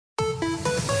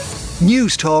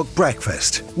News Talk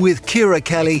Breakfast with Ciara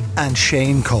Kelly and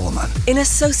Shane Coleman. In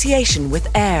association with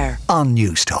AIR On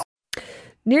News Talk.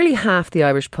 Nearly half the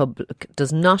Irish public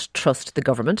does not trust the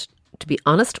government to be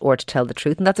honest or to tell the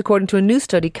truth, and that's according to a new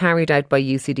study carried out by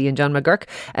UCD. And John McGurk,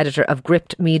 editor of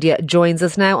Gript Media, joins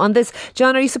us now on this.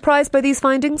 John, are you surprised by these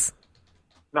findings?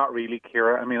 Not really,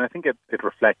 Ciara. I mean, I think it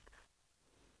reflects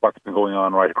what's been going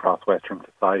on right across Western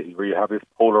society, where you have this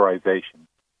polarisation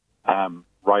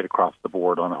right across the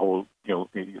board on a whole, you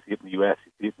see it in the US,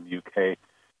 you see it in the UK,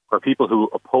 where people who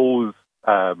oppose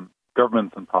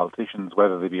governments and politicians,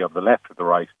 whether they be of the left or the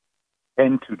right,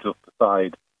 tend to just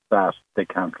decide that they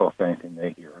can't trust anything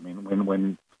they hear. I mean,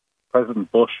 when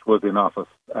President Bush was in office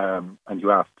and you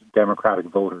asked Democratic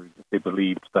voters if they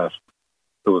believed that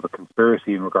there was a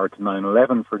conspiracy in regard to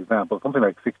 9/11, for example, something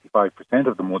like 65%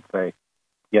 of them would say,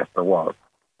 yes, there was.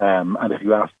 And if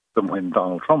you asked them when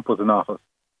Donald Trump was in office,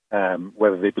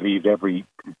 whether they believed every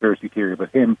conspiracy theory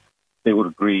about him, they would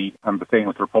agree. And the same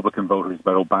with Republican voters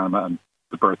about Obama and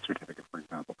the birth certificate, for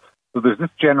example. So there's this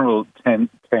general trend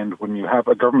when you have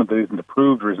a government that isn't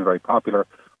approved or isn't very popular,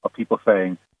 of people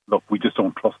saying, look, we just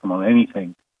don't trust them on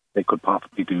anything they could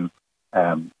possibly do.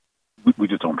 We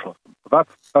just don't trust them. So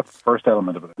that's the first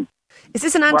element of it. Is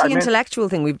this an anti-intellectual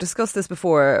thing? We've discussed this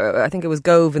before. I think it was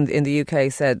Gove in the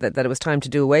UK said that it was time to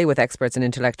do away with experts and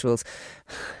intellectuals.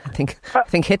 I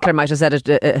think Hitler might have said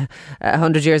it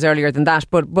 100 years earlier than that.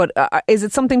 But is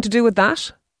it something to do with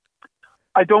that?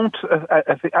 I don't.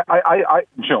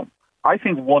 I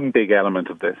think one big element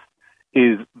of this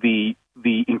is the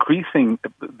increasing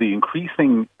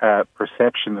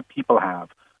perception that people have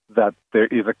that there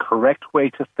is a correct way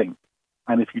to think,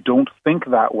 and if you don't think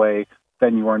that way,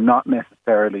 then you are not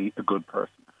necessarily a good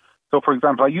person. So, for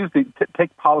example, I usually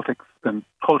take politics and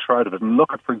culture out of it and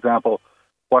look at, for example,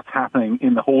 what's happening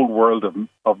in the whole world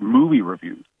of movie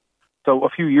reviews. So, a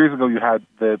few years ago, you had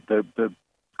the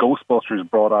Ghostbusters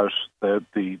brought out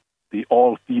the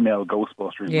all-female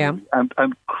Ghostbusters movie,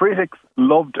 and critics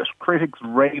loved it. Critics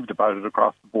raved about it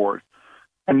across the board,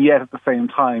 and yet at the same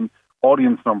time,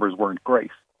 audience numbers weren't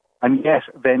great. And yet,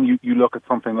 then you look at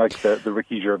something like the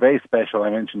Ricky Gervais special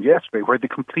I mentioned yesterday, where the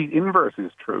complete inverse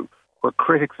is true, where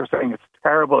critics are saying it's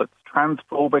terrible, it's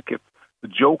transphobic, the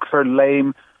jokes are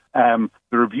lame, the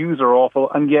reviews are awful,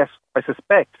 and yet I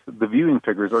suspect the viewing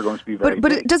figures are going to be very big.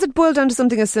 But does it boil down to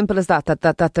something as simple as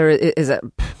that there is a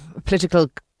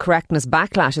political correctness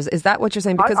backlash? Is that what you're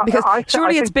saying? Because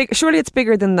surely it's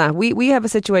bigger than that. We have a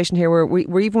situation here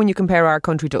where even when you compare our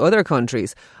country to other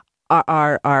countries,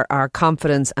 our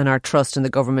confidence and our trust in the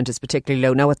government is particularly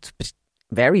low. Now, what's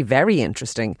very, very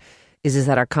interesting is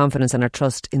that our confidence and our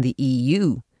trust in the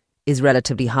EU is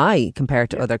relatively high compared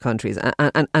to other countries.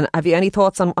 And have you any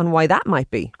thoughts on why that might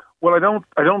be? Well, I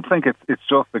don't think it's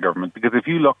just the government, because if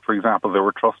you look, for example, there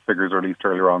were trust figures released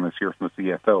earlier on this year from the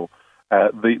CSO.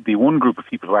 The one group of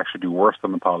people who actually do worse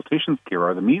than the politicians,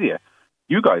 Ciara, are the media.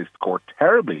 You guys score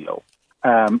terribly low.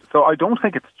 So I don't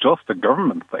think it's just a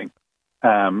government thing.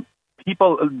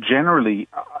 People generally,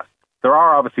 there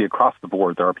are obviously across the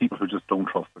board, there are people who just don't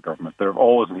trust the government. There have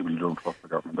always been people who don't trust the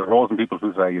government. There have always been people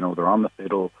who say, they're on the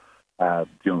fiddle.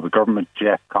 The government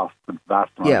jet costs a vast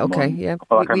amount of money. Yeah.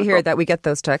 We hear that. We get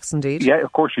those texts, indeed. Yeah,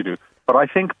 of course you do. But I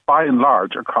think by and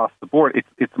large, across the board,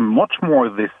 it's much more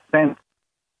this sense.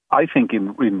 I think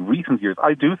in recent years,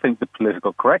 I do think the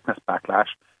political correctness backlash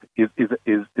is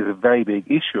a very big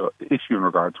issue in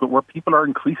regards to it, where people are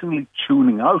increasingly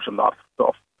tuning out a lot of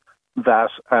stuff that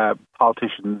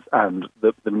politicians and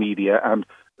the media and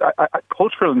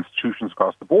cultural institutions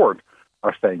across the board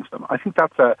are saying to them. I think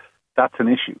that's an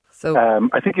issue. So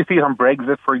I think you see it on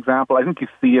Brexit, for example. I think you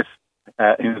see it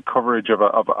in the coverage of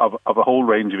a whole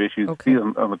range of issues. Okay. You see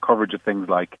it on the coverage of things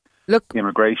like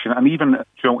immigration, and even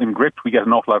in Gript, we get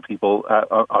an awful lot of people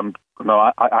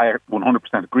I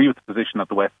 100% agree with the position that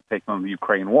the West has taken on the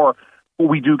Ukraine war, but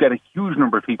we do get a huge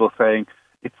number of people saying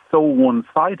it's so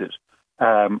one-sided.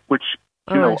 Which,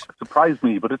 surprised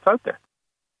me, but it's out there.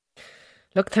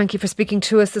 Look, thank you for speaking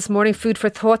to us this morning. Food for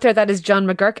thought there. That is John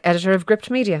McGurk, editor of Gript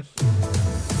Media.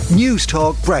 News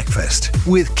Talk Breakfast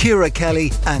with Ciara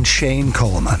Kelly and Shane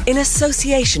Coleman. In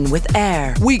association with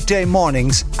AIR. Weekday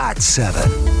mornings at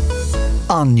 7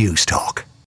 on News Talk.